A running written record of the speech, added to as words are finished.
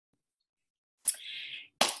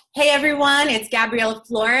Hey everyone, it's Gabriella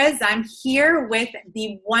Flores. I'm here with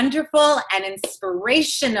the wonderful and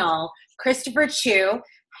inspirational Christopher Chiu.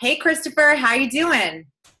 Hey Christopher, how you doing?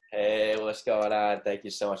 Hey, what's going on? Thank you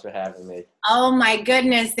so much for having me. Oh my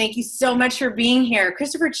goodness, thank you so much for being here.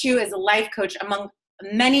 Christopher Chiu is a life coach among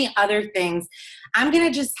many other things. I'm going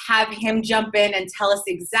to just have him jump in and tell us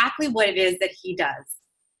exactly what it is that he does.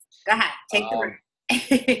 Go ahead, take the Um, room.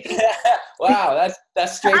 wow,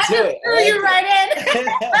 that's straight I to just it. threw you right I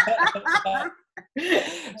like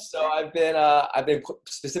it. So I've been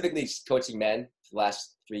specifically coaching men for the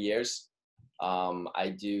last 3 years.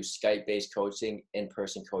 I do Skype-based coaching,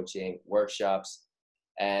 in-person coaching, workshops,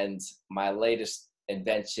 and my latest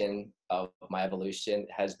invention of my evolution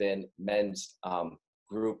has been men's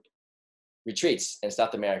group retreats in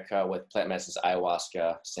South America with plant medicines,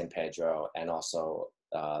 ayahuasca, San Pedro, and also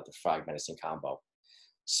the frog medicine combo.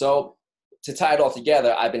 So to tie it all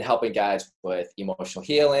together, I've been helping guys with emotional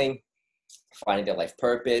healing, finding their life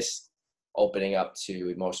purpose, opening up to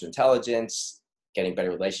emotional intelligence, getting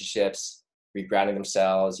better relationships, regrounding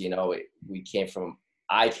themselves.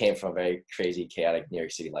 I came from a very crazy, chaotic New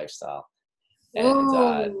York City lifestyle. And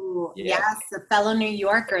Ooh, yeah. yes, a fellow New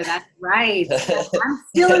Yorker. That's right. I'm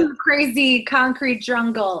still in the crazy concrete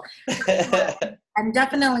jungle. I'm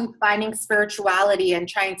definitely finding spirituality and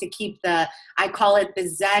trying to keep I call it the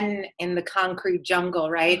Zen in the concrete jungle,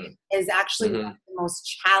 right? Is actually one Mhm. of the most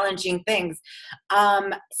challenging things.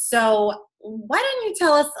 So why don't you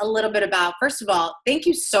tell us a little bit about, first of all, thank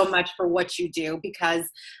you so much for what you do, because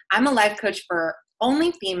I'm a life coach for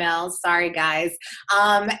only females. Sorry, guys.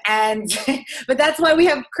 And but that's why we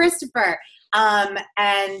have Christopher. And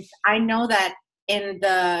I know that in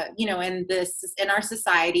our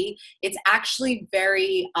society, it's actually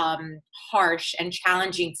very harsh and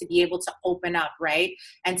challenging to be able to open up, right?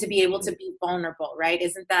 And to be able to be vulnerable, right?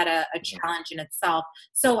 Isn't that a challenge in itself?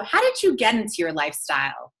 So how did you get into your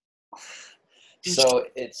lifestyle? So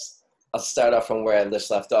I'll start off from where I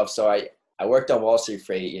just left off. So I worked on Wall Street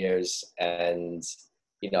for 8 years, and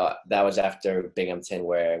that was after Binghamton,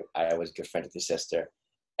 where I was good friends with your sister.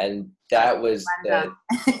 And that was Glenda.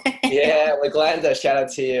 yeah, like Glenda, shout out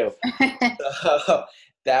to you. So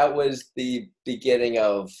that was the beginning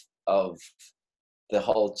of the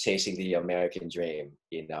whole chasing the American dream,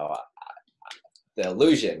 the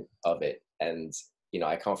illusion of it. And,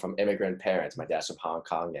 I come from immigrant parents. My dad's from Hong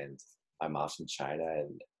Kong and my mom's from China.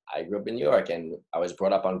 And I grew up in New York, and I was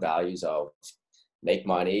brought up on values of make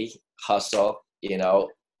money, hustle,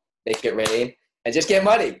 make it rain, and just get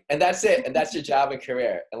money. And that's it. And that's your job and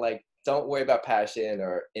career. And like, don't worry about passion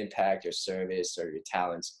or impact or service or your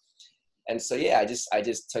talents. And so, yeah, I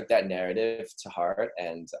just took that narrative to heart,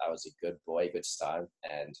 and I was a good boy, good son.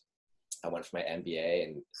 And I went for my MBA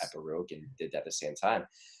and at Baruch and did that at the same time.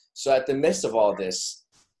 So at the midst of all this,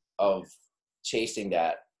 of chasing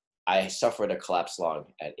that, I suffered a collapse lung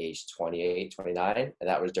at age 28, 29, and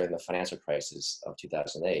that was during the financial crisis of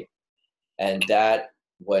 2008. And that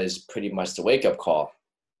was pretty much the wake-up call.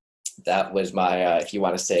 That was my, if you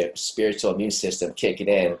want to say, spiritual immune system kicking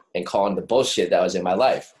in and calling the bullshit that was in my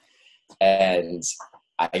life. And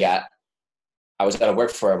I was out of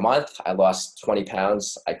work for a month. I lost 20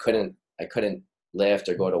 pounds. I couldn't lift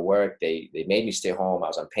or go to work. They made me stay home. I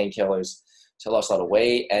was on painkillers. So I lost a lot of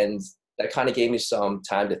weight, and that kind of gave me some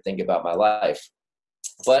time to think about my life.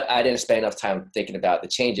 But I didn't spend enough time thinking about the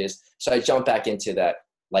changes. So I jumped back into that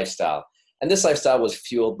lifestyle. And this lifestyle was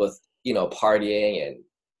fueled with, partying and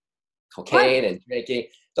What? cocaine and drinking,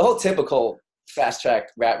 the whole typical fast track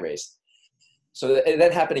rat race. So it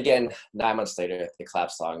then happened again 9 months later, the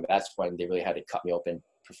collapse lung. That's when they really had to cut me open,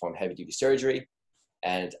 perform heavy duty surgery.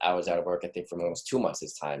 And I was out of work, I think, for almost 2 months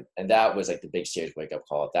this time. And that was like the big serious wake up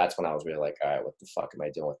call. That's when I was really like, all right, what the fuck am I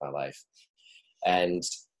doing with my life? And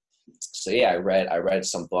so, yeah, I read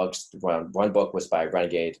some books. One book was by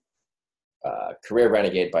Career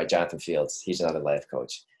Renegade by Jonathan Fields. He's another life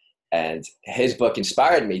coach. And his book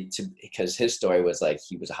inspired me because his story was like,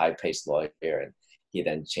 he was a high paced lawyer, and he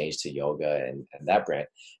then changed to yoga and that brand.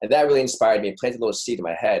 And that really inspired me, planted a little seed in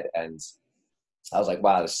my head. And I was like,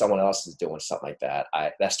 wow, there's someone else is doing something like that.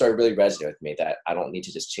 That story really resonated with me, that I don't need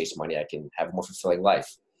to just chase money. I can have a more fulfilling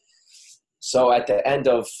life. So at the end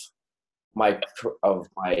of my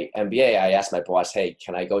MBA, I asked my boss, hey,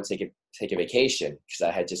 can I go take a vacation? Because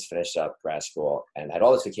I had just finished up grad school and had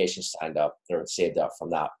all this vacations signed up or saved up from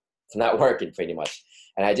not working pretty much.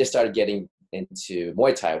 And I just started getting into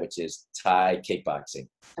Muay Thai, which is Thai kickboxing.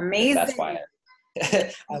 And that's Amazing. why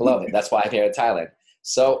I love it. That's why I'm here in Thailand.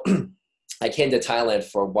 So I came to Thailand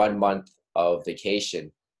for 1 month of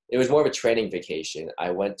vacation. It was more of a training vacation. I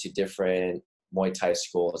went to different Muay Thai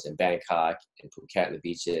schools in Bangkok, in Phuket, and the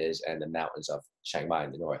beaches, and the mountains of Chiang Mai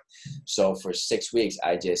in the north. So for 6 weeks,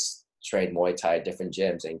 I just trained Muay Thai at different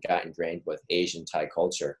gyms and got ingrained with Asian Thai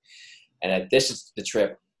culture. And this is the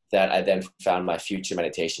trip that I then found my future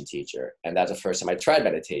meditation teacher. And that's the first time I tried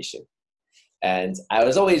meditation. And I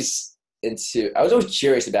was always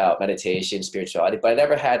curious about meditation, spirituality, but I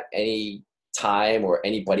never had any time or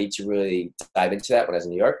anybody to really dive into that when I was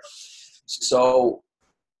in New York. So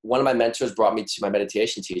one of my mentors brought me to my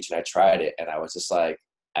meditation teacher, and I tried it, and I was just like,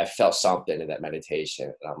 I felt something in that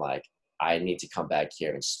meditation, and I'm like, I need to come back here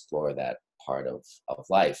and explore that part of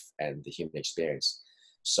life and the human experience.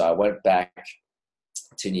 So I went back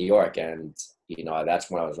to New York, and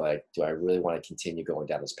that's when I was like, do I really want to continue going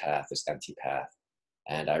down this path, this empty path?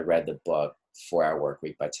 And I read the book 4-Hour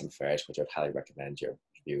Workweek by Tim Ferriss, which I'd highly recommend your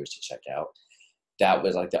viewers to check out. That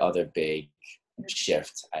was like the other big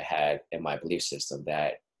shift I had in my belief system,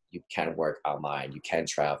 that you can work online, you can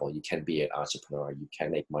travel, you can be an entrepreneur, you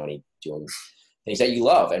can make money doing things that you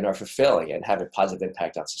love and are fulfilling and have a positive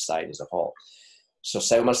impact on society as a whole. So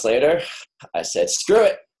 7 months later, I said, screw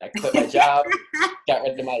it. I quit my job, got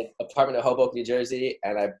rid of my apartment in Hoboken, New Jersey,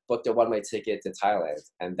 and I booked a one-way ticket to Thailand.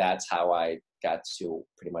 And that's how I got to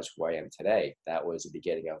pretty much where I am today. That was the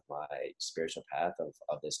beginning of my spiritual path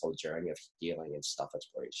of this whole journey of healing and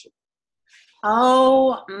self-exploration.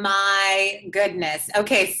 Oh my goodness.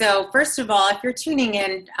 Okay, so first of all, if you're tuning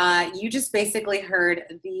in, you just basically heard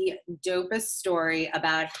the dopest story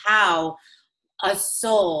about how a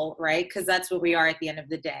soul, right? Because that's what we are at the end of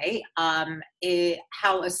the day.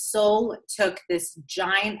 How a soul took this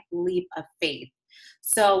giant leap of faith.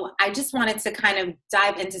 So I just wanted to kind of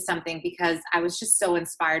dive into something because I was just so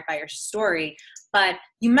inspired by your story. But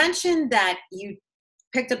you mentioned that you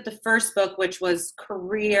picked up the first book, which was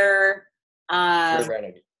Career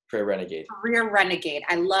Renegade. Career Renegade.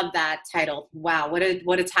 I love that title. Wow, what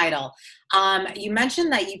a title. You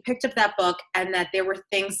mentioned that you picked up that book and that there were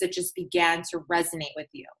things that just began to resonate with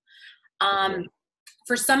you.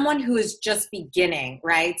 For someone who is just beginning,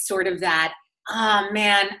 right? Sort of that,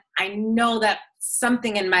 man, I know that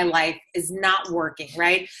something in my life is not working,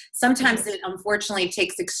 right? Sometimes it unfortunately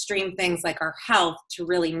takes extreme things like our health to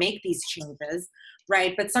really make these changes.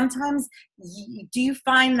 Right. But sometimes do you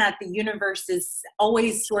find that the universe is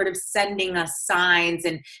always sort of sending us signs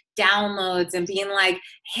and downloads and being like,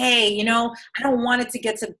 hey, I don't want it to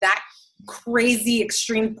get to that crazy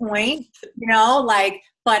extreme point,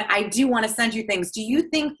 but I do want to send you things. Do you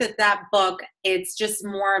think that book, it's just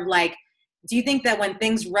more of like, do you think that when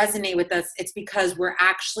things resonate with us, it's because we're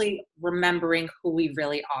actually remembering who we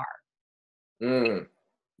really are?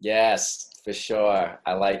 Yes, for sure.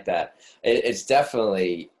 I like that. It's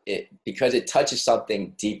definitely because it touches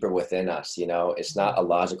something deeper within us. It's not a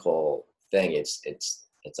logical thing. It's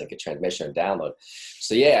like a transmission or download.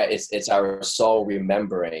 So yeah, it's our soul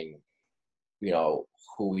remembering, who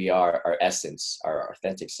we are, our essence, our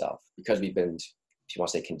authentic self. Because we've been, if you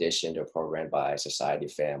want to say, conditioned or programmed by society,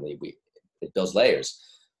 family, it builds layers.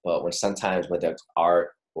 But sometimes whether it's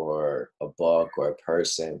art or a book or a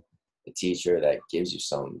person, a teacher that gives you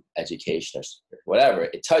some education or whatever,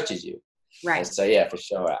 it touches you. Right. And so, yeah, for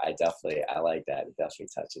sure. I like that. It definitely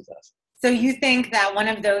touches us. So you think that one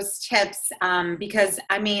of those tips, because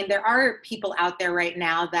there are people out there right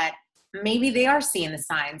now that maybe they are seeing the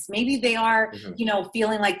signs. Maybe they are,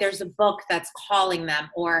 feeling like there's a book that's calling them,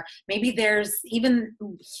 or maybe there's even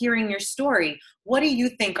hearing your story. What do you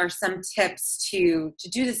think are some tips to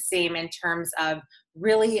do the same in terms of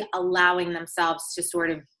really allowing themselves to sort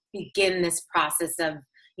of begin this process of,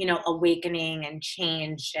 awakening and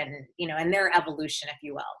change and, and their evolution, if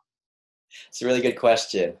you will? It's a really good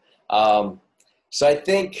question. So I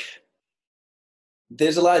think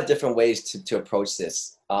there's a lot of different ways to approach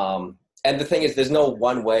this. And the thing is, there's no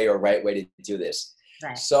one way or right way to do this.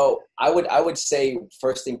 Right. So I would say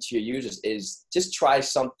first thing to your users is just try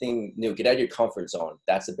something new. Get out of your comfort zone.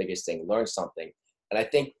 That's the biggest thing. Learn something. And I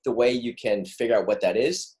think the way you can figure out what that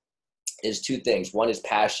is two things. One is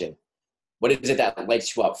passion. What is it that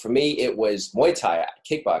lights you up? For me, it was Muay Thai,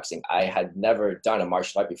 kickboxing. I had never done a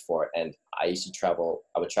martial art before, and I used to travel.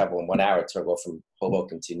 I would travel in 1 hour to go from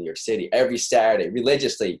Hoboken to New York City every Saturday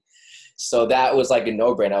religiously. So that was like a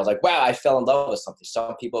no-brainer. I was like, wow, I fell in love with something.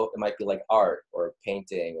 Some people, it might be like art or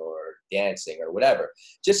painting or dancing or whatever.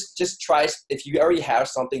 Just try. If you already have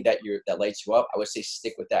something that lights you up, I would say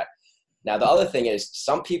stick with that. Now, the other thing is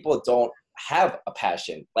some people don't have a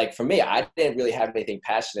passion. Like for me, I didn't really have anything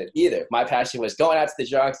passionate either. My passion was going out to the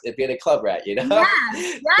junks and being a club rat, Yes.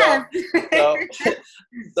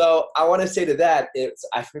 So I want to say to that,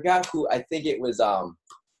 I forgot who, I think it was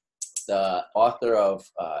the author of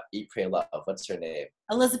Eat, Pray, Love. What's her name?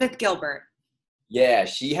 Elizabeth Gilbert. Yeah,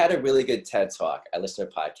 she had a really good TED Talk. I listened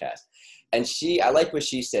to her podcast. And I like what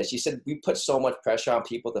she said. She said, we put so much pressure on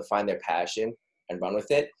people to find their passion and run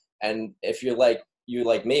with it. And if you're like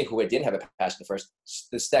me, who didn't have a passion first,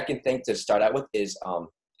 the second thing to start out with is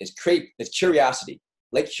curiosity.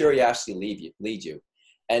 Let curiosity lead you.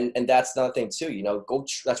 And that's another thing too,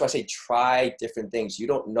 that's why I say try different things. You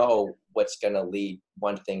don't know what's going to lead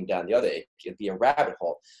one thing down the other. It could be a rabbit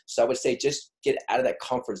hole. So I would say just get out of that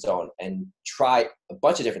comfort zone and try a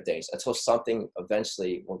bunch of different things until something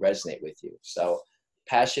eventually will resonate with you. So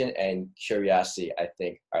passion and curiosity, I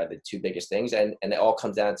think, are the two biggest things. And it all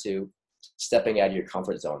comes down to stepping out of your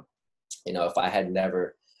comfort zone. If I had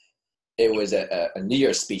never, it was a New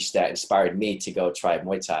Year's speech that inspired me to go try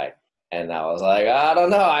Muay Thai. And I was like, I don't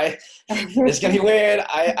know. It's going to be weird.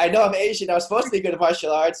 I know I'm Asian. I was supposed to be good at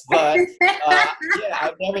martial arts, but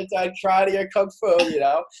I've never done karate or kung fu,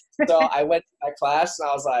 So I went to my class and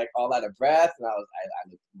I was like all out of breath. And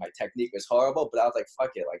my technique was horrible, but I was like,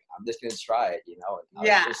 fuck it. Like, I'm just going to try it,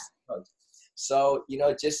 So,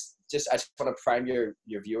 just I just want to prime your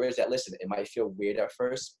viewers that listen, it might feel weird at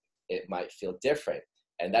first. It might feel different.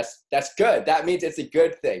 And that's good. That means it's a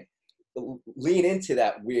good thing. Lean into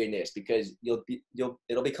that weirdness because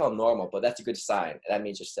it'll become normal, but that's a good sign. That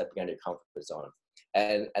means you're stepping out of your comfort zone.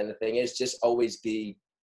 And the thing is, just always be,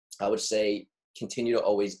 I would say, continue to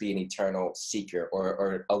always be an eternal seeker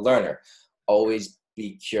or a learner. Always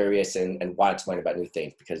be curious and want to learn about new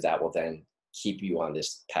things, because that will then keep you on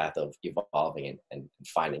this path of evolving and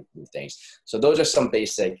finding new things. So those are some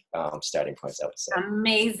basic starting points, I would say.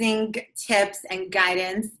 Amazing tips and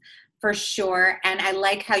guidance. For sure. And I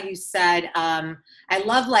like how you said, I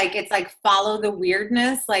love, it's like, follow the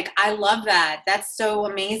weirdness. Like, I love that. That's so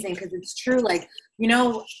amazing because it's true. Like,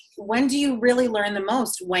 when do you really learn the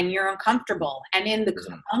most? When you're uncomfortable. And in the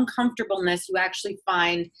uncomfortableness, you actually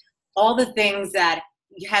find all the things that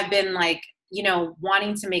you have been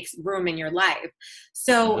wanting to make room in your life.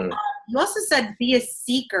 So you also said be a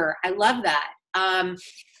seeker. I love that.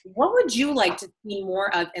 What would you like to see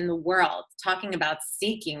more of in the world? Talking about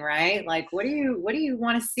seeking, right? Like, what do you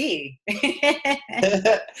want to see?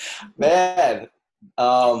 Man,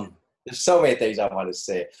 there's so many things I want to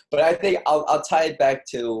say, but I think I'll tie it back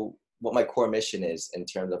to what my core mission is in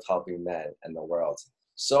terms of helping men and the world.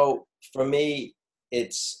 So for me,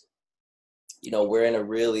 it's, we're in a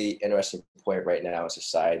really interesting point right now in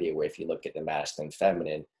society where if you look at the masculine and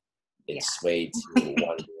feminine, it's swayed to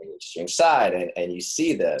one extreme side, and you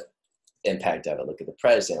see the impact of it. Look at the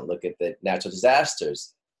president, look at the natural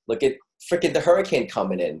disasters, look at freaking the hurricane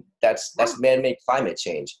coming in. That's man-made climate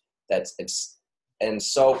change. And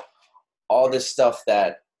so all this stuff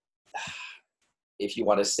that, if you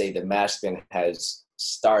want to say the masculine has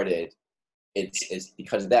started, it's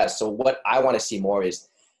because of that. So what I want to see more is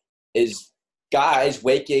guys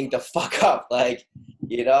waking the fuck up, Woo,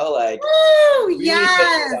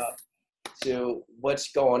 yes. To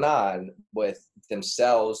what's going on with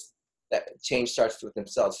themselves. That change starts with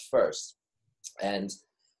themselves first. And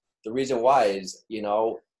the reason why is,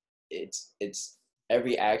 it's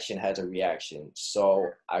every action has a reaction. So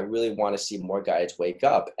I really want to see more guys wake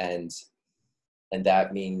up, and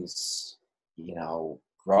that means,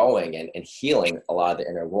 growing and healing a lot of the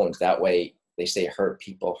inner wounds. That way, they say hurt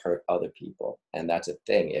people hurt other people. And that's a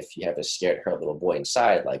thing. If you have a scared, hurt little boy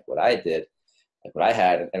inside, like what I did, like what I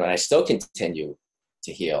had, and I still continue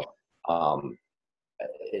to heal.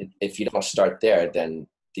 If you don't start there, then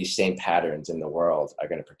these same patterns in the world are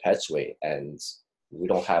going to perpetuate, and we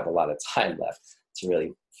don't have a lot of time left to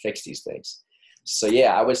really fix these things. So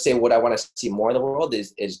yeah, I would say what I want to see more in the world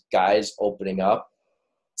is guys opening up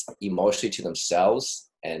emotionally to themselves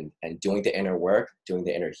and doing the inner work, doing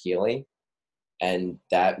the inner healing. And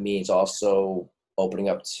that means also opening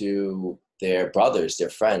up to their brothers, their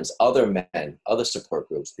friends, other men, other support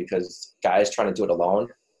groups, because guys trying to do it alone,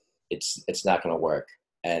 it's not going to work.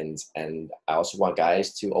 And I also want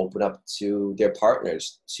guys to open up to their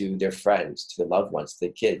partners, to their friends, to their loved ones, to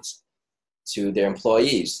their kids, to their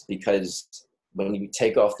employees, because when you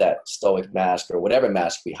take off that stoic mask or whatever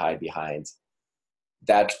mask we hide behind,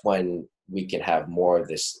 that's when we can have more of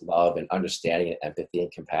this love and understanding and empathy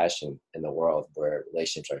and compassion in the world where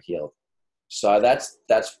relationships are healed. So that's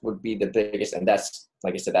would be the biggest, and that's,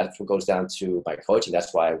 like I said, that's what goes down to my coaching.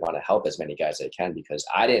 That's why I want to help as many guys as I can, because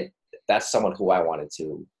that's someone who I wanted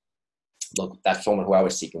to look, that's someone who I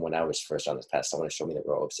was seeking when I was first on this path, someone to show me the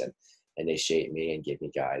ropes and they shape me and give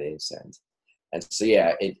me guidance. And so,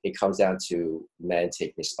 yeah, it comes down to men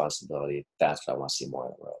taking responsibility. That's what I want to see more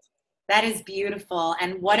in the world. That is beautiful.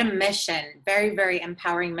 And what a mission. Very, very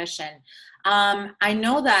empowering mission. I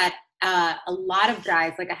know that a lot of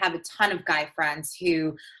guys, like I have a ton of guy friends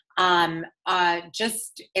who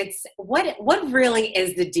just, it's what really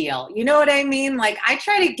is the deal? You know what I mean? Like I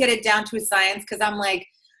try to get it down to a science because I'm like,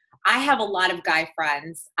 I have a lot of guy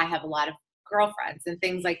friends. I have a lot of girlfriends and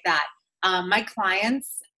things like that. My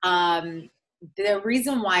clients, the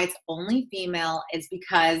reason why it's only female is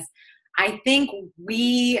because I think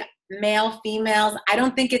we male, females, I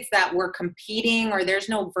don't think it's that we're competing or there's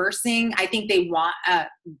no versing. I think they want,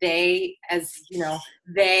 they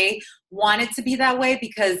want it to be that way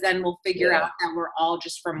because then we'll figure out that we're all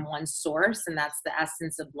just from one source and that's the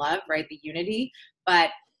essence of love, right? The unity.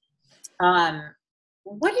 But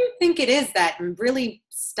what do you think it is that really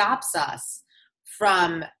stops us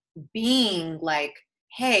from being like,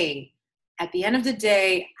 hey, at the end of the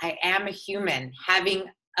day, I am a human having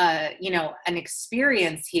an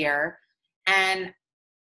experience here, and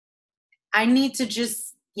I need to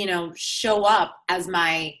just, show up as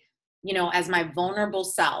my vulnerable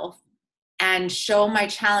self and show my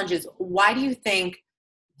challenges. Why do you think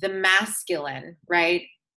the masculine, right,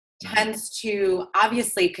 tends to,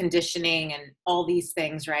 obviously conditioning and all these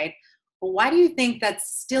things, right? But why do you think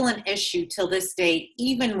that's still an issue till this day,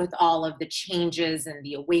 even with all of the changes and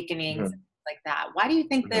the awakenings and like that? Why do you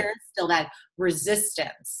think there is still that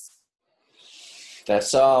resistance?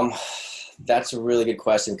 That's a really good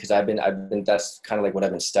question because I've been that's kind of like what I've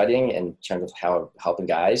been studying in terms of how helping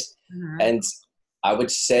guys. And I would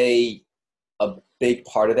say a big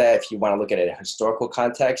part of that, if you want to look at it in a historical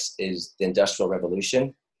context, is the Industrial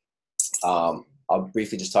Revolution. I'll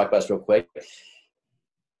briefly just talk about this real quick.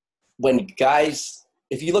 When guys,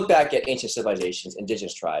 if you look back at ancient civilizations,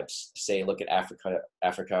 indigenous tribes, say look at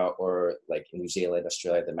Africa or like New Zealand,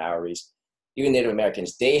 Australia, the Maoris, even Native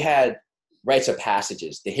Americans, they had rites of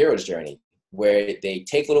passages, the hero's journey, where they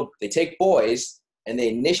take boys and they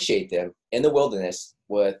initiate them in the wilderness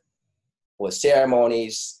with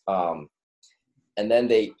ceremonies, and then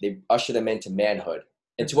they usher them into manhood,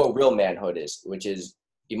 into what real manhood is, which is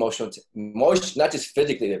emotional, not just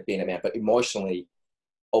physically being a man, but emotionally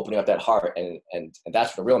opening up that heart, and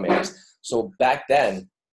that's what a real man is. So back then,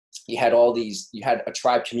 you had a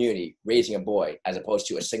tribe community raising a boy as opposed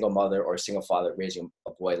to a single mother or a single father raising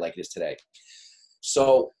a boy like it is today.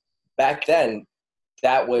 So back then,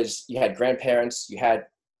 you had grandparents, you had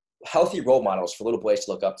healthy role models for little boys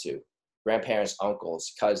to look up to, grandparents,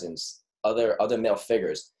 uncles, cousins, other male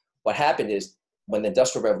figures. What happened is when the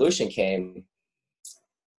Industrial Revolution came,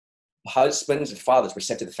 husbands and fathers were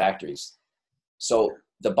sent to the factories. So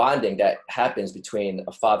the bonding that happens between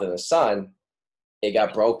a father and a son, it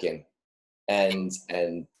got broken. And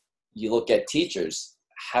you look at teachers,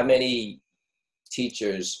 how many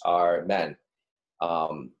teachers are men?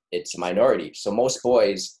 It's a minority. So most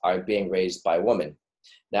boys are being raised by women.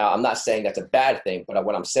 Now, I'm not saying that's a bad thing, but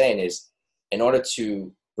what I'm saying is in order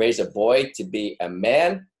to raise a boy to be a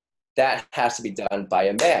man, that has to be done by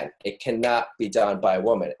a man. It cannot be done by a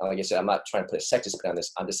woman. And like I said, I'm not trying to put a sexist spin on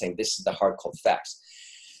this. I'm just saying this is the hard cold facts.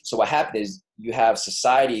 So what happened is you have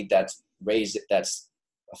society that's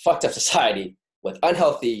a fucked up society with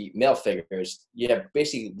unhealthy male figures. You have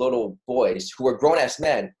basically little boys who are grown-ass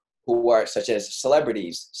men who are such as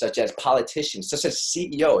celebrities, such as politicians, such as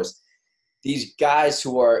CEOs. These guys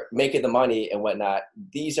who are making the money and whatnot,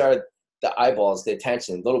 these are the eyeballs, the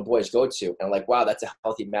attention little boys go to. And I'm like, wow, that's a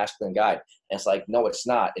healthy masculine guy. And it's like, no, it's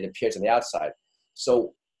not. It appears on the outside.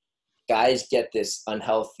 So guys get this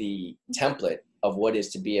unhealthy template of what is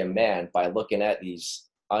to be a man by looking at these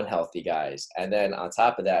unhealthy guys. And then on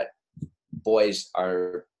top of that, boys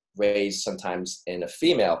are raised sometimes in a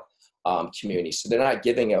female community. So they're not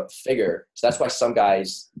giving a figure. So that's why some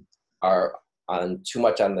guys are too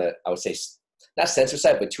much on the, I would say, not sensitive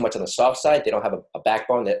side, but too much on the soft side. They don't have a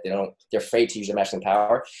backbone. They're afraid to use their masculine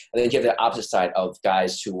power. And then you have the opposite side of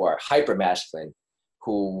guys who are hyper masculine,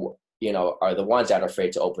 who, are the ones that are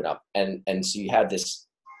afraid to open up. And so you have this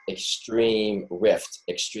extreme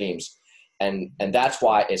extremes. And that's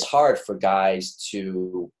why it's hard for guys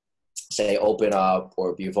to say open up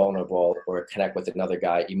or be vulnerable or connect with another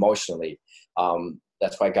guy emotionally.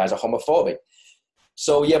 That's why guys are homophobic.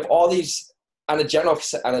 So you have all these on a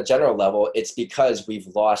general level. It's because we've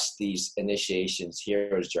lost these initiations,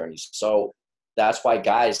 heroes journeys. So that's why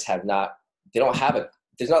guys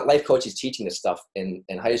there's not life coaches teaching this stuff in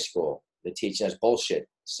high school. They're teaching us bullshit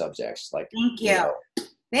subjects like thank you.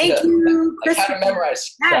 Thank you, like how to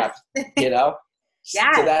memorize crap,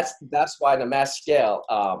 Yes. So that's why on the mass scale,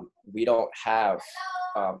 we don't have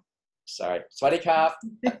Sorry. Swaddy Cop.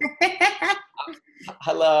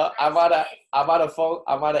 Hello. I'm on a phone.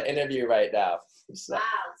 I'm on an interview right now. So, Wow,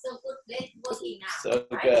 so good networking now. so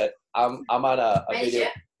right? good. I'm on a video.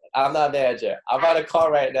 Manager? I'm not a manager. I'm on a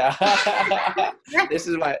call right now. This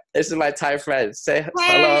is my Thai friend. Say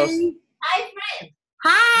hello. Hey. Hi, friend.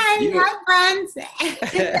 Hi. You- Hi, friends.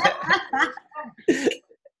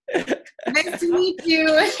 Nice to meet you.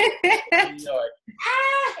 New York.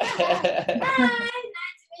 Hi,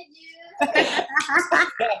 nice to meet you.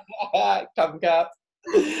 Come.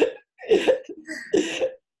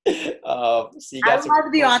 So you I got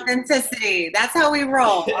love the authenticity. That's how we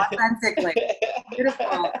roll, authentically.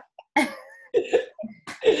 Beautiful.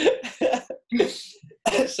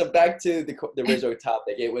 So back to the original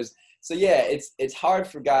topic. It was it's hard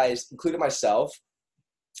for guys, including myself.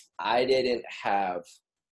 I didn't have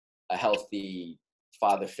a healthy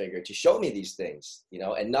father figure to show me these things,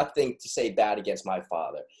 and nothing to say bad against my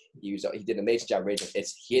father. He did an amazing job raising.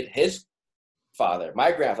 It's his father.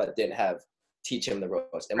 My grandfather didn't teach him the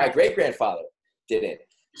ropes, and my great grandfather didn't.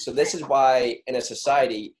 So this is why in a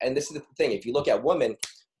society, and this is the thing, if you look at women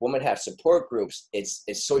have support groups. It's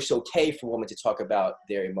okay for women to talk about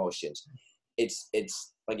their emotions. It's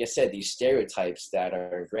like I said, these stereotypes that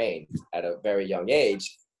are ingrained at a very young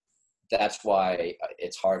age. That's why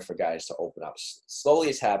it's hard for guys to open up. Slowly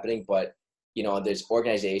it's happening, but there's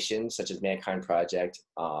organizations such as Mankind Project,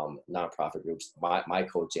 nonprofit groups, my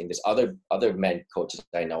coaching. There's other men coaches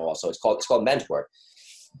I know also. It's called men's work.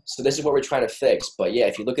 So this is what we're trying to fix. But yeah,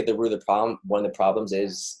 if you look at the root of the problem, one of the problems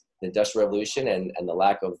is the Industrial Revolution and the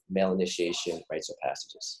lack of male initiation, rites of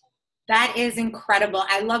passages. That is incredible.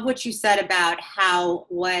 I love what you said about how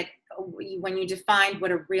when you defined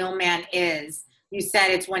what a real man is, you said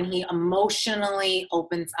it's when he emotionally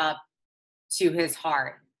opens up to his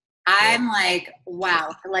heart. I'm like,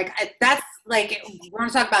 wow. Like, that's like, we're going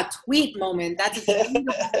to talk about tweet moment. That's a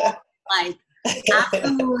beautiful, like,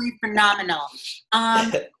 absolutely phenomenal.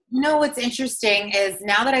 What's interesting is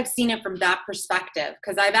now that I've seen it from that perspective,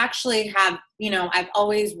 because I've actually I've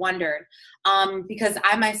always wondered, because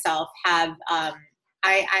I myself have,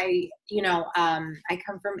 I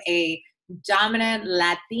come from a dominant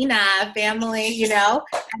Latina family,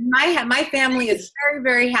 and my family is very,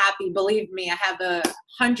 very happy. Believe me, I have a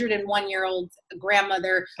 101-year-old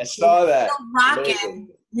grandmother. I saw that. Still rocking.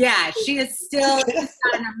 Yeah, she is still got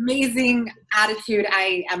an amazing attitude.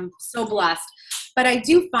 I am so blessed. But I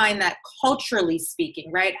do find that culturally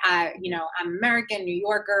speaking, right? I'm American, New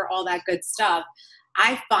Yorker, all that good stuff.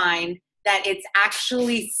 I find that it's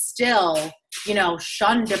actually still,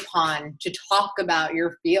 shunned upon to talk about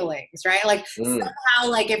your feelings, right? Like somehow,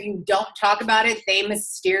 like if you don't talk about it, they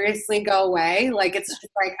mysteriously go away. Like it's just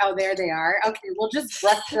like, oh, there they are. Okay, we'll just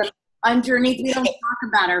brush them underneath. We don't talk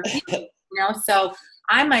about our feelings, So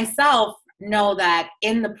I myself know that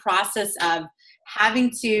in the process of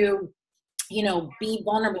having to, be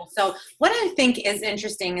vulnerable. So what I think is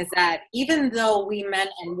interesting is that even though we men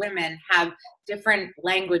and women have different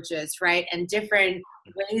languages, right, and different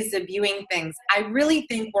ways of viewing things, I really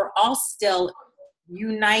think we're all still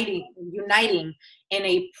uniting in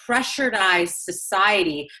a pressurized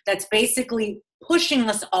society that's basically pushing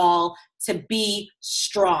us all to be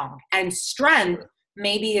strong. And strength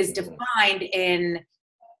maybe is defined in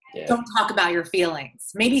don't talk about your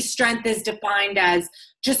feelings. Maybe strength is defined as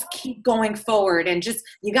just keep going forward and just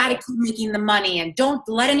you got to keep making the money and don't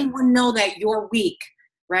let anyone know that you're weak,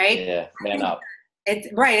 right? Yeah, man up. It's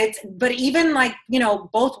right. But even like,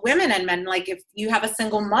 both women and men, like if you have a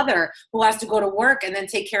single mother who has to go to work and then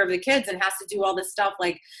take care of the kids and has to do all this stuff,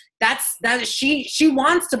 like that she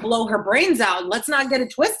wants to blow her brains out. Let's not get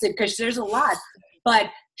it twisted because there's a lot, but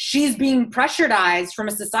she's being pressurized from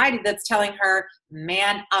a society that's telling her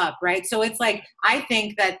man up, right? So it's like, I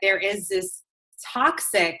think that there is this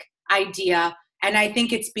toxic idea, and I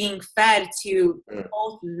think it's being fed to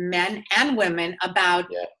both men and women about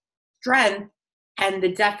strength and the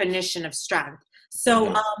definition of strength.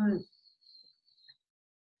 So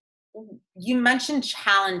you mentioned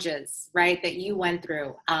challenges, right, that you went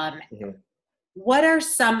through. What are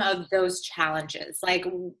some of those challenges? Like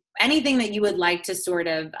anything that you would like to sort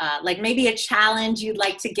of, like maybe a challenge you'd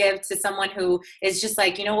like to give to someone who is just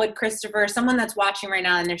like, Christopher, someone that's watching right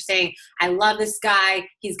now and they're saying, I love this guy.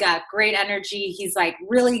 He's got great energy. He's like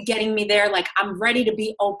really getting me there. Like I'm ready to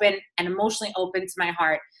be open and emotionally open to my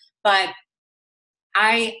heart. But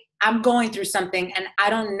I'm going through something and I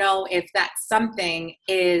don't know if that something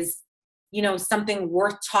is, something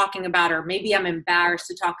worth talking about, or maybe I'm embarrassed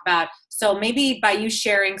to talk about. So maybe by you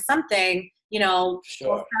sharing something, we'll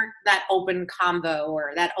start that open convo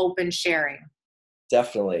or that open sharing.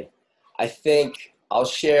 Definitely. I think I'll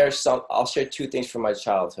share two things from my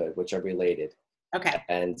childhood, which are related. Okay.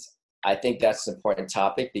 And I think that's an important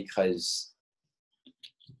topic because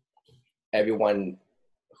everyone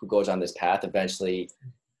who goes on this path, eventually,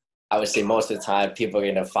 I would say most of the time, people are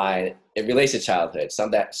going to find it relates to childhood,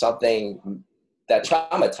 something that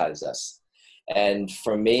traumatized us. And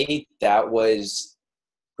for me, that was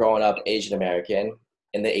growing up Asian American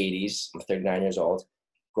in the 80s. I'm 39 years old.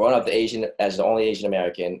 Growing up as the only Asian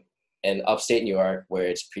American in upstate New York, where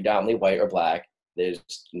it's predominantly white or black. There's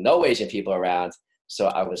no Asian people around. So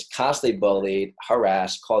I was constantly bullied,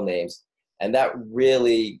 harassed, called names. And that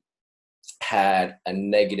really had a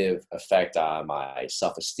negative effect on my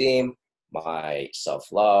self-esteem, my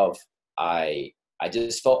self-love. I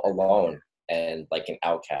just felt alone and like an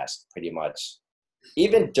outcast pretty much.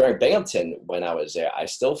 Even during Binghamton, when I was there, I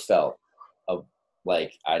still felt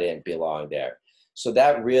like I didn't belong there. So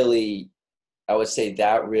that really, I would say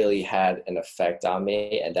that really had an effect on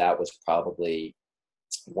me. And that was probably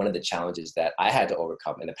one of the challenges that I had to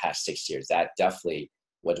overcome in the past 6 years. That definitely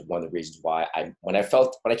was one of the reasons why when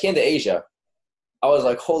I came to Asia, I was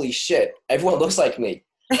like, holy shit, everyone looks like me.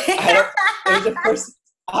 It was the first,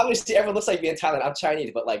 obviously everyone looks like me in Thailand. I'm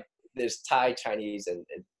Chinese, but like there's Thai, Chinese, and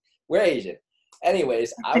we're Asian.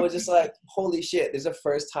 Anyways, I was just like, holy shit, this is the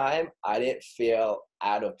first time I didn't feel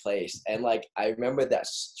out of place. And like, I remember that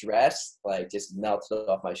stress, like just melted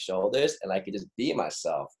off my shoulders and I could just be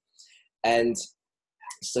myself. And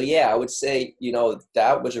so, yeah, I would say,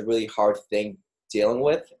 that was a really hard thing dealing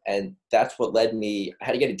with. And that's what led me, I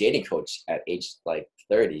had to get a dating coach at age like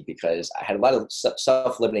 30 because I had a lot of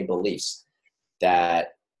self-limiting beliefs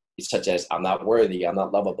that such as I'm not worthy, I'm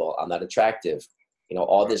not lovable, I'm not attractive.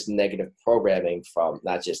 All this negative programming from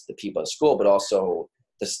not just the people in school, but also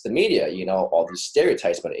the media, all these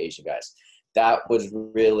stereotypes about Asian guys. That was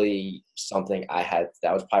really something that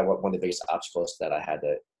was probably one of the biggest obstacles that I had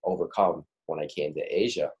to overcome when I came to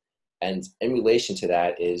Asia. And in relation to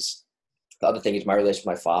that is, the other thing is my relation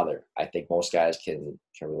with my father. I think most guys can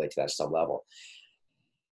relate to that at some level.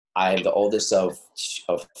 I am the oldest of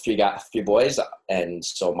three boys, and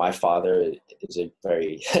so my father is a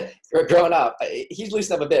very growing up. He's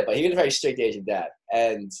loosened up a bit, but he was a very strict Asian dad.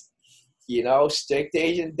 And strict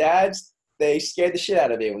Asian dads, they scared the shit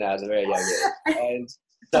out of me when I was a very young age. And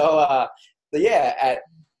so,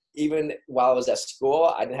 even while I was at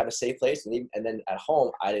school, I didn't have a safe place, and then at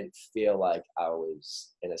home, I didn't feel like I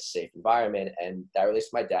was in a safe environment. And that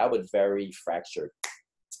relationship with my dad was very fractured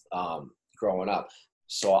growing up.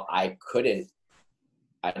 So I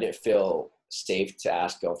didn't feel safe to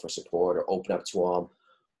ask him for support or open up to him.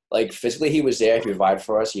 Like physically he was there, he provided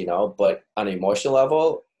for us, but on an emotional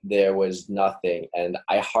level, there was nothing. And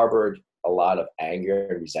I harbored a lot of anger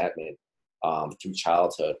and resentment through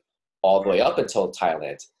childhood all the way up until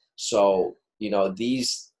Thailand. So,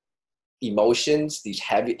 these emotions,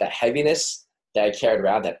 that heaviness that I carried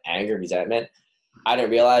around, that anger, resentment, I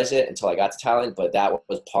didn't realize it until I got to Thailand, but that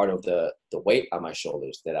was part of the weight on my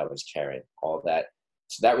shoulders that I was carrying, all of that.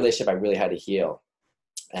 So that relationship I really had to heal.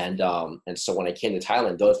 And so when I came to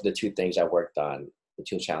Thailand, those were the two things I worked on, the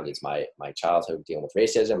two challenges, my childhood dealing with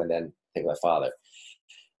racism and then I think my father.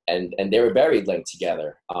 And they were very linked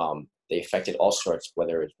together. They affected all sorts,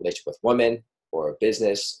 whether it's relationship with women or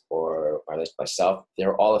business or relationship with myself. They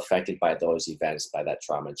were all affected by those events, by that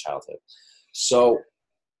trauma in childhood. So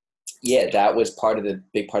yeah, that was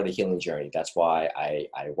big part of the healing journey. That's why I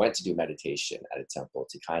went to do meditation at a temple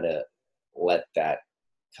to kind of let that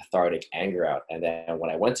cathartic anger out. And then when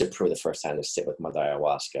I went to Peru the first time to sit with Mother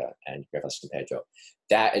Ayahuasca and Gabriella and Pedro,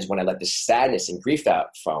 that is when I let the sadness and grief out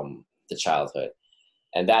from the childhood.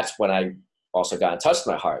 And that's when I also got in touch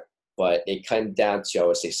with my heart. But it came down to, I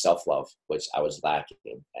would say, self-love, which I was lacking.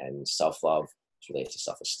 And self-love relates to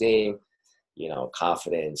self-esteem,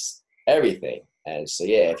 confidence, everything. And so,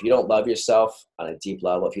 yeah, if you don't love yourself on a deep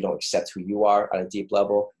level, if you don't accept who you are on a deep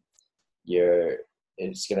level,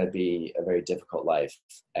 it's going to be a very difficult life.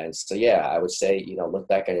 And so, yeah, I would say, look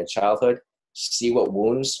back on your childhood, see what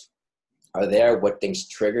wounds are there, what things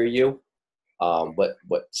trigger you,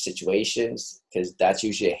 what situations, because that's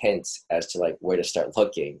usually a hint as to like where to start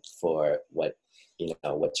looking for what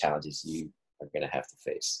challenges you are going to have to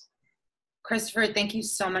face. Christopher, thank you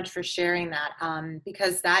so much for sharing that,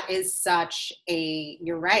 because that is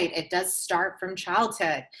you're right, it does start from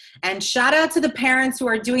childhood. And shout out to the parents who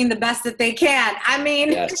are doing the best that they can. I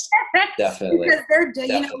mean, yes, definitely. Because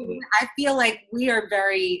I feel like we are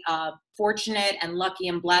very fortunate and lucky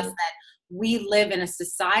and blessed that we live in a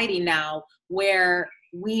society now where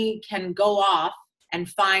we can go off and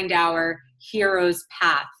find our hero's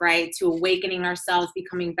path, right? To awakening ourselves,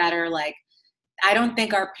 becoming better, like, I don't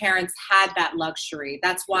think our parents had that luxury.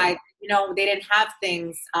 That's why, you know, they didn't have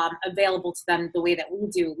things available to them the way that we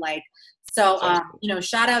do. Like, so, you know,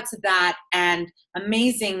 shout out to that, and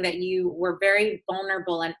amazing that you were very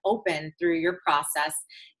vulnerable and open through your process.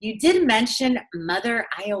 You did mention Mother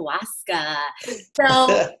Ayahuasca.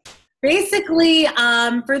 So basically,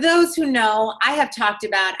 for those who know, I have talked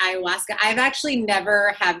about ayahuasca. I've actually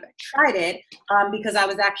never have tried it because I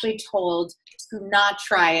was actually told to not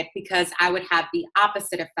try it because I would have the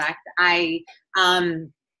opposite effect.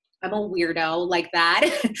 I'm a weirdo like that.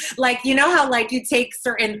 Like, you know how like you take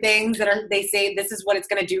certain things that are, they say this is what it's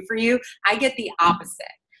going to do for you. I get the opposite.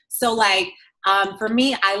 So like, for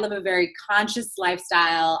me, I live a very conscious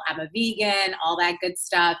lifestyle. I'm a vegan, all that good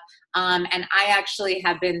stuff. And I actually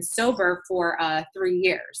have been sober for 3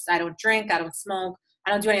 years. I don't drink, I don't smoke,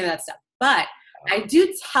 I don't do any of that stuff. But I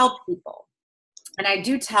do tell people, and I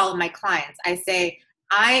do tell my clients, I say,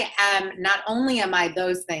 I am, not only am I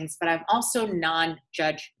those things, but I'm also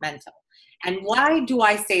non-judgmental. And why do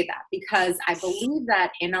I say that? Because I believe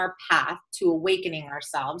that in our path to awakening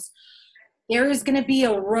ourselves, there is going to be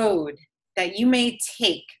a road that you may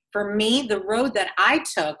take. For me, the road that I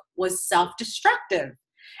took was self-destructive.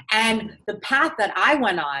 And the path that I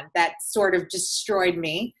went on that sort of destroyed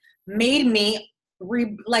me made me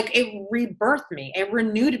it rebirthed me, it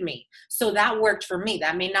renewed me. So that worked for me.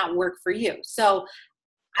 That may not work for you. So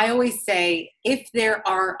I always say, if there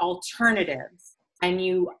are alternatives and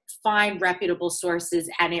you find reputable sources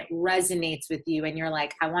and it resonates with you and you're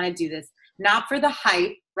like, I want to do this, not for the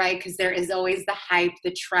hype, right? Because there is always the hype,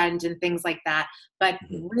 the trend and things like that, but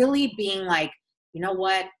really being like, you know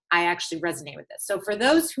what? I actually resonate with this. So for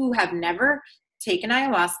those who have never taken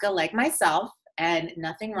ayahuasca like myself, and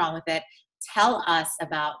nothing wrong with it, tell us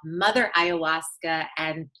about Mother Ayahuasca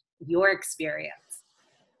and your experience.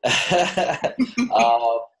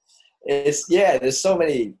 There's so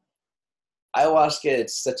many. Ayahuasca,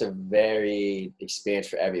 it's such a varied experience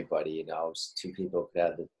for everybody. You know, two people could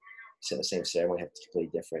have the same ceremony, have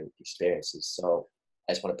completely different experiences. So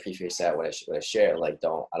I just want to preface that when I share. Like,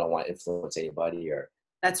 I don't want to influence anybody or.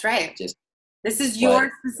 That's right. Just this is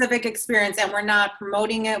your specific experience, and we're not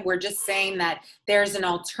promoting it. We're just saying that there's an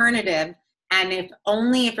alternative, and if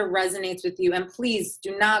it resonates with you. And please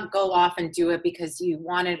do not go off and do it because you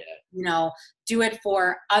want to, you know, do it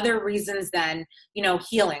for other reasons than, you know,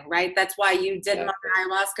 healing, right? That's why you did Mother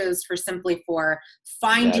Ayahuasca, for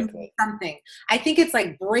finding something. I think it's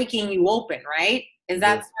like breaking you open, right? Is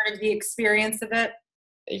that sort of the experience of it?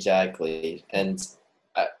 Exactly. And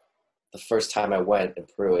the first time I went in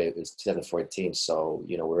Peru, it was 2014. So,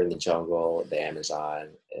 you know, we're in the jungle, the Amazon,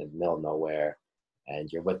 in the middle of nowhere,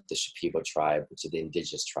 and you're with the Shipibo tribe, which is the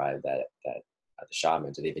indigenous tribe that the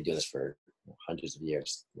shamans, and they've been doing this for hundreds of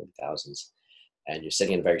years, maybe thousands. And you're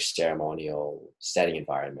sitting in a very ceremonial setting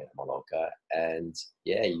environment in Maloka, and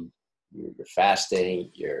you're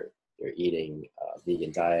fasting, you're eating a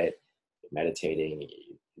vegan diet, you're meditating,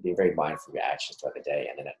 you're being very mindful of your actions throughout the day,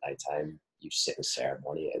 and then at nighttime you sit in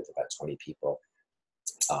ceremony. It's about 20 people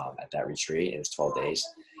at that retreat, and it's 12 days.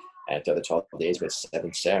 And through the 12 days, we had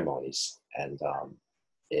 7 ceremonies, and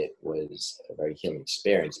it was a very healing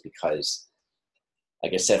experience because,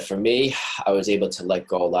 like I said, for me, I was able to let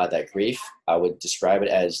go a lot of that grief. I would describe it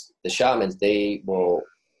as the shamans, they will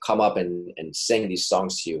come up and sing these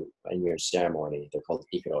songs to you in your ceremony. They're called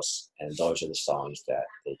icaros, and those are the songs that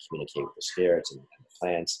they communicate with the spirits and the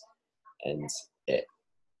plants. And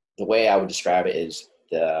the way I would describe it is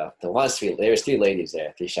there was 3 ladies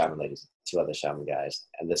there, 3 shaman ladies, 2 other shaman guys.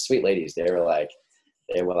 And the sweet ladies, they were like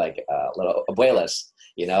little abuelas,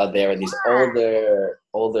 you know. They were these older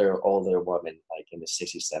women, like in the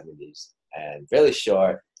 60s, 70s, and really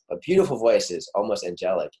short, but beautiful voices, almost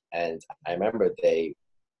angelic. And I remember they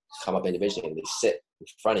come up individually and they sit in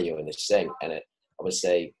front of you and they sing. And I would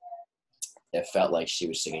say it felt like she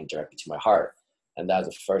was singing directly to my heart. And that was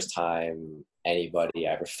the first time anybody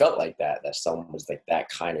ever felt like that someone was like that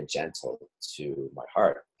kind of gentle to my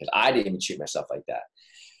heart, because I didn't even treat myself like that.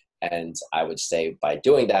 And I would say by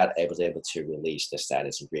doing that, I was able to release the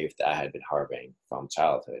sadness and grief that I had been harboring from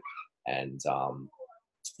childhood. And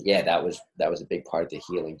that was a big part of the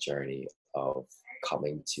healing journey of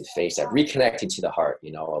coming to face that, reconnecting to the heart,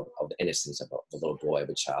 you know, of the innocence of a little boy, of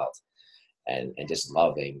a child, and just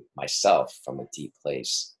loving myself from a deep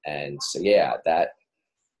place. And so,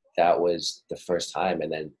 that was the first time.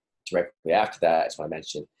 And then directly after that, as I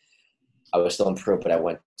mentioned, I was still in Peru, but I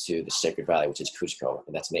went to the Sacred Valley, which is Cusco,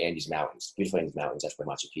 and that's in the Andes Mountains, beautiful Andes Mountains. That's where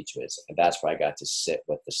Machu Picchu is. And that's where I got to sit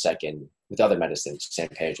with with other medicines, San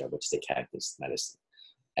Pedro, which is the cactus medicine.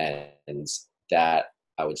 And that,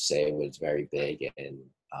 I would say, was very big in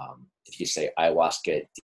if you say ayahuasca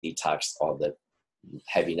detoxed all the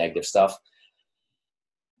heavy negative stuff,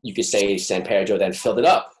 you could say San Pedro then filled it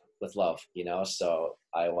up with love, so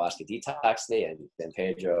ayahuasca detoxed me, and San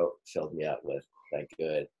Pedro filled me up with that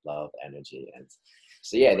good love energy. And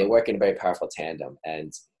so, yeah, they work in a very powerful tandem.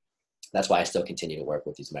 And that's why I still continue to work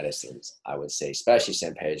with these medicines. I would say, especially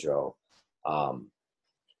San Pedro,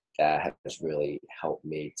 that has really helped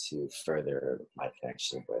me to further my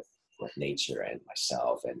connection with nature and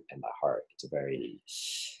myself and my heart.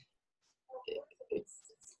 It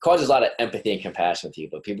causes a lot of empathy and compassion with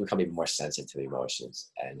people. People become even more sensitive to the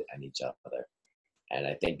emotions and each other. And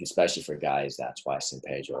I think especially for guys, that's why San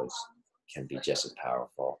Pedro's can be just as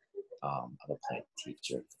powerful of a plant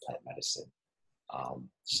teacher, plant medicine.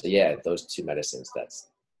 So yeah, those two medicines,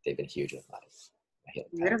 they've been huge with my healing.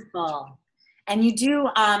 Beautiful. And you do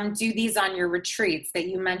these on your retreats that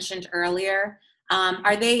you mentioned earlier.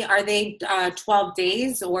 Are they 12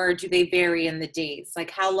 days, or do they vary in the days?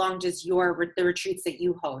 Like, how long does the retreats that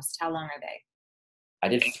you host, how long are they? I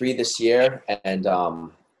did 3 this year, and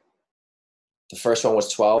the first one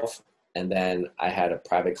was 12, and then I had a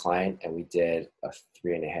private client, and we did a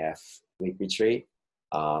 3.5-week retreat,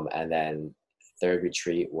 and then third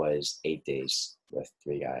retreat was 8 days with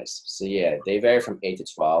 3 guys. So yeah, they vary from 8 to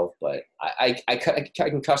 12, but I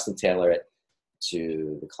can custom tailor it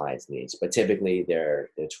to the client's needs, but typically they're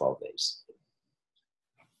 12 days.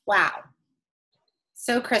 Wow.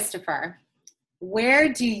 So Christopher,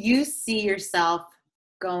 where do you see yourself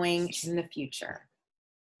going in the future?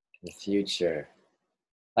 The future,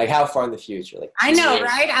 like how far in the future? Like I know,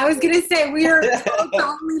 right? I was gonna say we are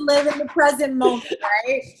totally live in the present moment,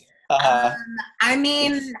 right? I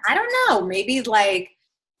mean, I don't know. Maybe like,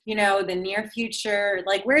 the near future.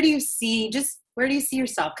 Like, where do you see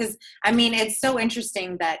yourself? Because I mean, it's so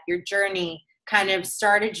interesting that your journey kind of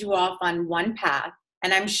started you off on one path,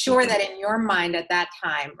 and I'm sure that in your mind at that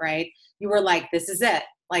time, right, you were like, "This is it.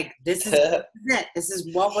 Like, this is it. This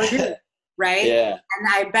is what we're doing." Right? Yeah. And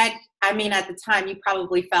I bet, I mean, at the time you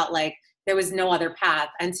probably felt like there was no other path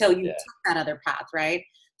until you took that other path, right?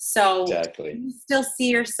 So exactly. Do you still see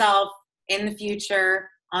yourself in the future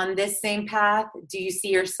on this same path? Do you see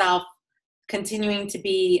yourself continuing to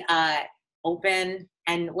be open?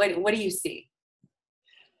 And what do you see?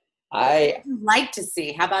 What would you like to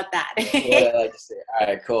see? How about that? What I like to see. All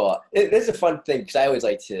right, cool. This is a fun thing because I always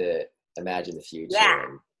like to imagine the future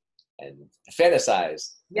and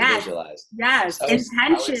fantasize, and visualize. Yes, so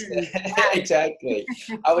intention. Exactly.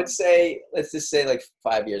 I would say, let's just say like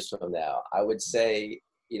 5 years from now, I would say,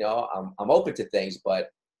 I'm open to things, but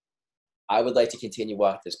I would like to continue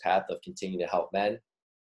walk this path of continuing to help men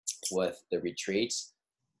with the retreats,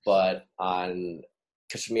 but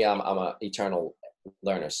because for me, I'm an eternal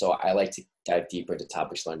learner. So I like to dive deeper into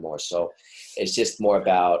topics, learn more. So it's just more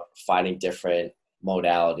about finding different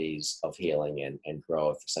modalities of healing and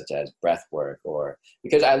growth, such as breath work, or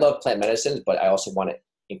because I love plant medicines, but I also want to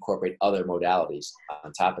incorporate other modalities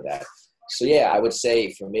on top of that. So yeah, I would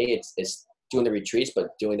say for me, it's doing the retreats,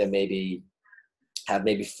 but doing them have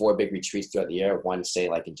maybe 4 big retreats throughout the year. One, say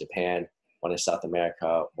like in Japan, one in South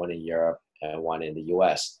America, one in Europe, and one in the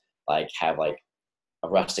US. Like have like a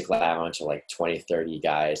rustic lounge of like 20, 30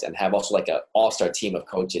 guys, and have also like an all-star team of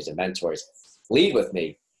coaches and mentors lead with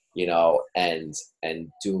me,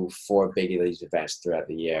 and do 4 big of these events throughout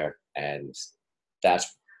the year. And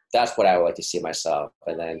that's what I would like to see myself.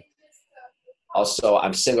 And then also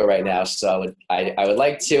I'm single right now, so I would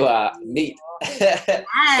like to meet.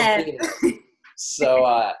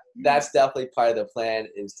 So that's definitely part of the plan,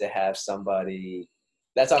 is to have somebody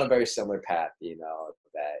that's on a very similar path,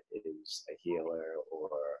 that is a healer or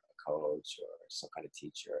a coach or some kind of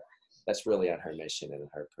teacher that's really on her mission and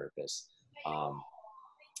her purpose,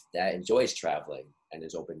 that enjoys traveling and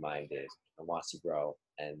is open-minded and wants to grow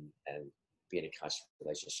and be in a conscious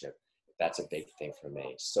relationship. That's a big thing for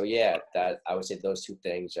me. So yeah, that I would say those 2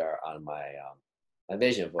 things are on my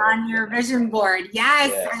vision board. On your vision board.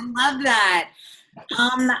 Yes, yeah. I love that.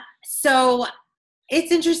 So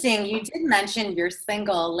it's interesting. You did mention you're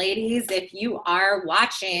single. Ladies, if you are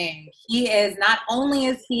watching, not only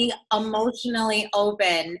is he emotionally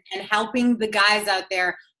open and helping the guys out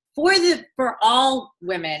there for all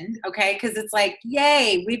women, okay? Because it's like,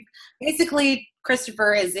 yay,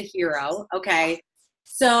 Christopher is a hero, okay?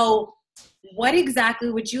 So what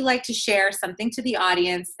exactly would you like to share, something to the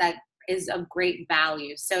audience that is of great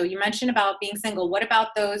value? So you mentioned about being single. What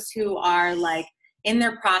about those who are like in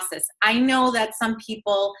their process? I know that some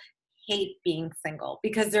people hate being single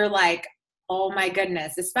because they're like, oh my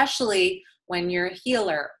goodness, especially when you're a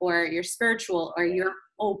healer or you're spiritual or you're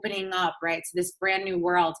opening up, right, to this brand new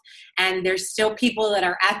world. And there's still people that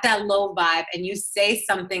are at that low vibe, and you say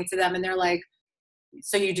something to them and they're like,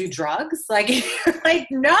 so you do drugs? Like, you're like,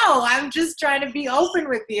 no, I'm just trying to be open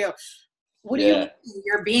with you. What do you mean?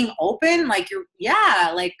 You're being open? Like,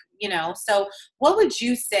 like, so what would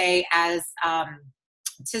you say as,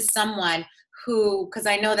 to someone who, because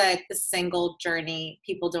I know that the single journey,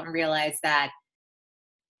 people don't realize that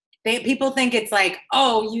people think it's like,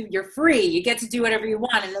 oh, you're free, you get to do whatever you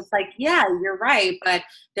want. And it's like, yeah, you're right. But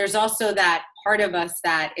there's also that part of us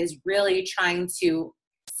that is really trying to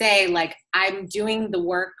say, like, I'm doing the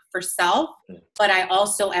work for self, but I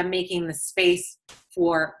also am making the space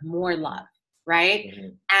for more love, right? Mm-hmm.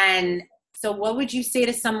 And so what would you say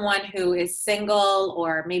to someone who is single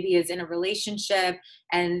or maybe is in a relationship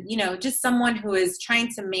and, just someone who is trying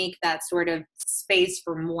to make that sort of space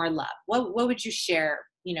for more love? What would you share,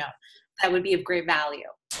 that would be of great value?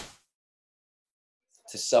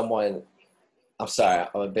 To someone, I'm sorry,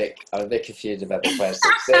 I'm a bit confused about the question.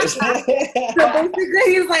 So basically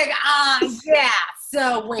he's like, yeah.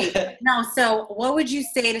 So wait, no. So what would you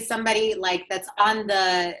say to somebody like that's on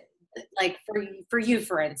the, like for you,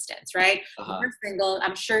 for instance, right? You're single.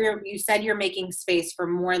 I'm sure you said you're making space for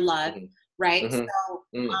more love, right? Mm-hmm.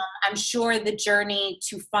 So I'm sure the journey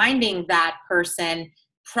to finding that person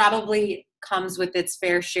probably comes with its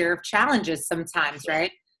fair share of challenges sometimes,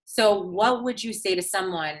 right? So what would you say to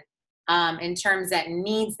someone in terms that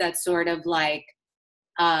needs that sort of like,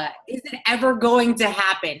 is it ever going to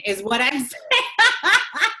happen is what I'm saying.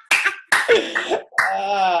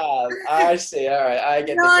 I see. All right. I get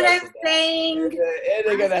you know what I'm saying? It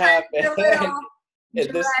ain't gonna happen.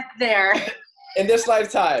 In this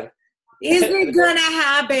lifetime. Is it gonna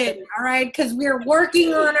happen? All right, because we're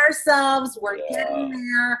working on ourselves. We're getting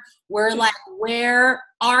there. We're like, where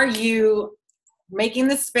are you? Making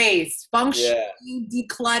the space, functionally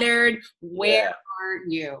decluttered. Where are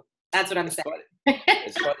you? That's what I'm saying.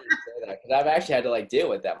 It's funny you say that because I've actually had to like deal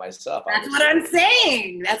with that myself. That's what I'm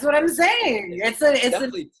saying. It's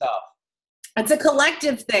definitely tough. It's a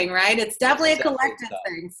collective thing, right? It's definitely a collective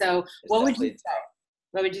thing. So what would you say?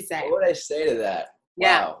 What would you say? What would I say to that?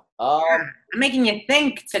 Yeah. Wow. I'm making you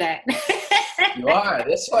think today. You are.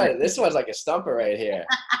 This one's like a stumper right here.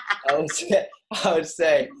 I would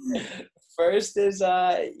say first is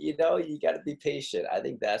you got to be patient. I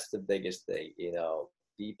think that's the biggest thing.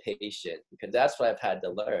 Be patient, because that's what I've had to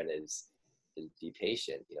learn is be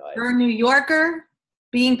patient. You're a New Yorker,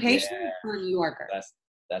 being patient for a New Yorker.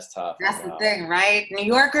 That's tough. That's the thing, right? New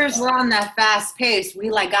Yorkers, we're on that fast pace.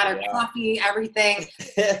 We like got our coffee, everything,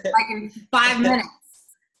 like in 5 minutes.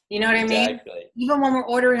 You know what I mean? Exactly. Even when we're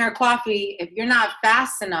ordering our coffee, if you're not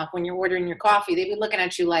fast enough when you're ordering your coffee, they be looking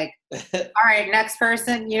at you like, all right, next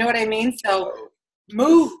person. You know what I mean? So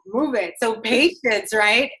move it. So patience,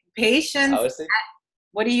 right? Patience.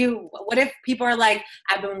 What if people are like,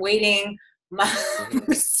 I've been waiting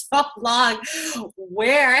for so long.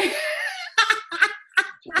 Where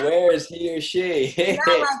is he or she?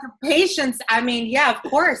 like patience. I mean, yeah, of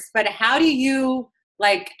course. But how do you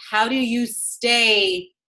stay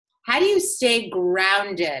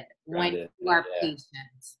grounded when you are patient?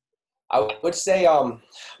 I would say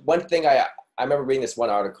one thing I remember reading this one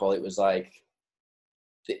article. It was like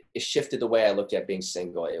it shifted the way I looked at being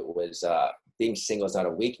single. It was being single is not a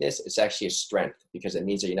weakness. It's actually a strength, because it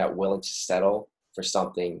means that you're not willing to settle for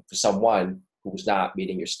someone who's not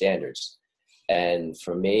meeting your standards. And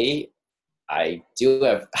for me, I do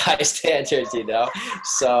have high standards,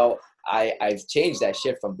 so I've changed that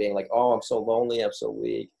shift from being like, oh, I'm so lonely, I'm so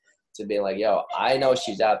weak, to being like, yo, I know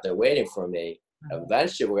she's out there waiting for me.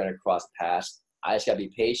 Eventually we're going to cross paths. I just got to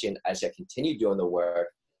be patient. I just got to continue doing the work,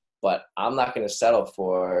 but I'm not going to settle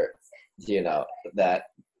for, that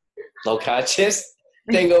low conscious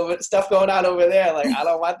thing stuff going on over there. Like, I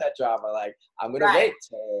don't want that drama. Like, I'm going to wait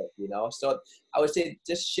till, so I would say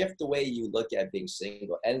just shift the way you look at being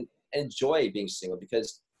single and enjoy being single,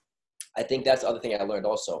 because I think that's the other thing I learned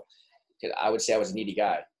also. I would say I was a needy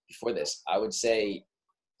guy before this. I would say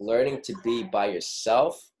learning to be by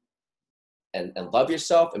yourself and love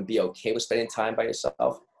yourself and be okay with spending time by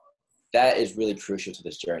yourself, that is really crucial to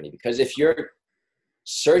this journey. Because if you're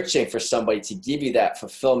searching for somebody to give you that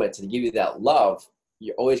fulfillment, to give you that love,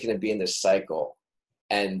 you're always going to be in this cycle.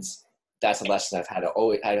 And that's a lesson I've had to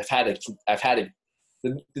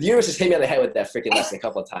the universe has hit me on the head with that freaking lesson a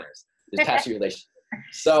couple of times, this past few relationships.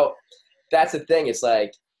 So that's the thing. It's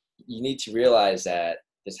like, you need to realize that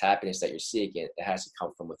this happiness that you're seeking, it has to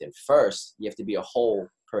come from within first. You have to be a whole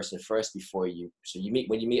person first before when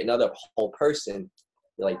you meet another whole person,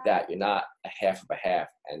 you're like that. You're not a half of a half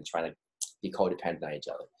and trying to be codependent on each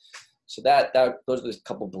other. So those are a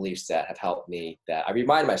couple beliefs that have helped me, that I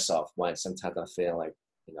remind myself when sometimes I'm feeling like,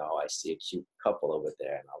 I see a cute couple over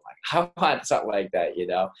there and I'm like, I want something like that,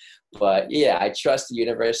 But yeah, I trust the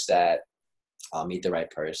universe that I'll meet the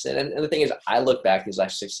right person. And the thing is, I look back these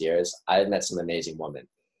last 6 years, I've met some amazing women.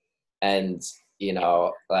 And,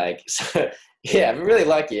 like, yeah, I'm really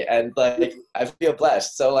lucky. And like, I feel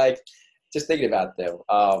blessed. So like, just thinking about them.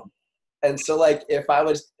 And so like, if I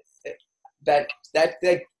was, that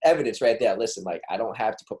evidence right there, listen, like, I don't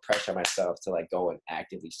have to put pressure on myself to like go and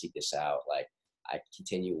actively seek this out. Like, I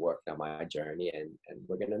continue working on my journey and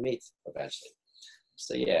we're going to meet eventually.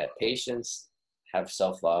 So yeah, patience, have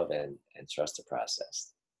self-love and trust the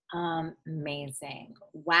process. Amazing.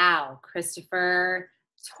 Wow, Christopher,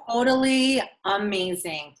 totally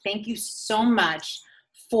amazing. Thank you so much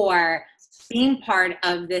for being part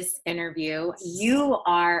of this interview. You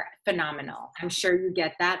are phenomenal. I'm sure you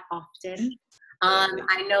get that often.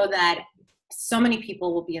 I know that so many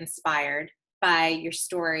people will be inspired by your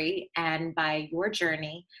story and by your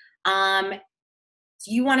journey. Do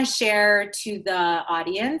you want to share to the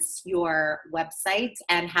audience your website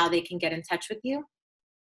and how they can get in touch with you?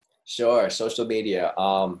 Sure. Social media.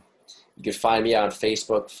 You can find me on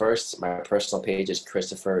Facebook first. My personal page is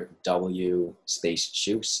Christopher W Chiu,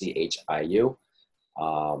 Chiu.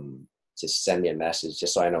 Just send me a message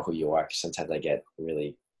just so I know who you are. 'Cause sometimes I get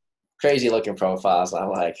really crazy looking profiles.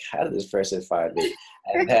 I'm like, how did this person find me?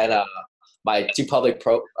 And then my two public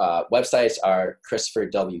websites are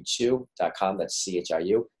ChristopherWChiu.com. That's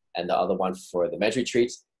CHIU. And the other one for the men's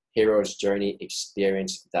retreats,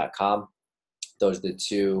 heroesjourneyexperience.com. Those are the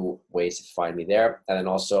two ways to find me there. And then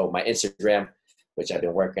also my Instagram, which I've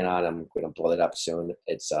been working on. I'm going to blow it up soon.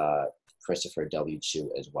 It's Christopher W.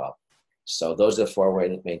 Chiu as well. So those are the four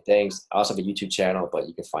main things. I also have a YouTube channel, but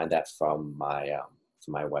you can find that from my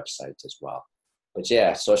website as well. But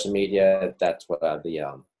yeah, social media, that's what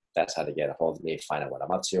that's how to get a hold of me, find out what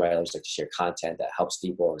I'm up to. I always like to share content that helps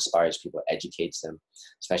people, inspires people, educates them,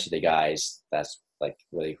 especially the guys. That's like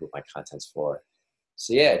really who my content's for.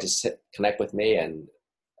 So yeah, just connect with me and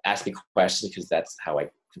ask me questions, because that's how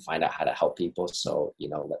I can find out how to help people. So,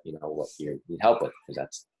 let me know what you need help with,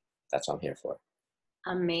 because that's what I'm here for.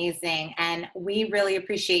 Amazing. And we really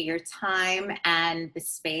appreciate your time and the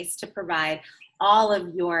space to provide all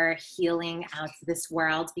of your healing out to this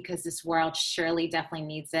world, because this world surely definitely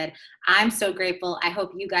needs it. I'm so grateful. I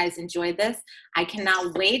hope you guys enjoyed this. I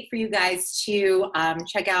cannot wait for you guys to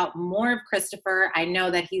check out more of Christopher. I know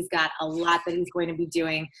that he's got a lot that he's going to be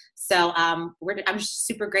doing. So I'm just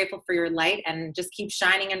super grateful for your light, and just keep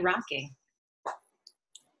shining and rocking.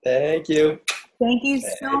 Thank you. Thank you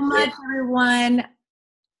so much, everyone.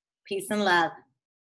 Peace and love.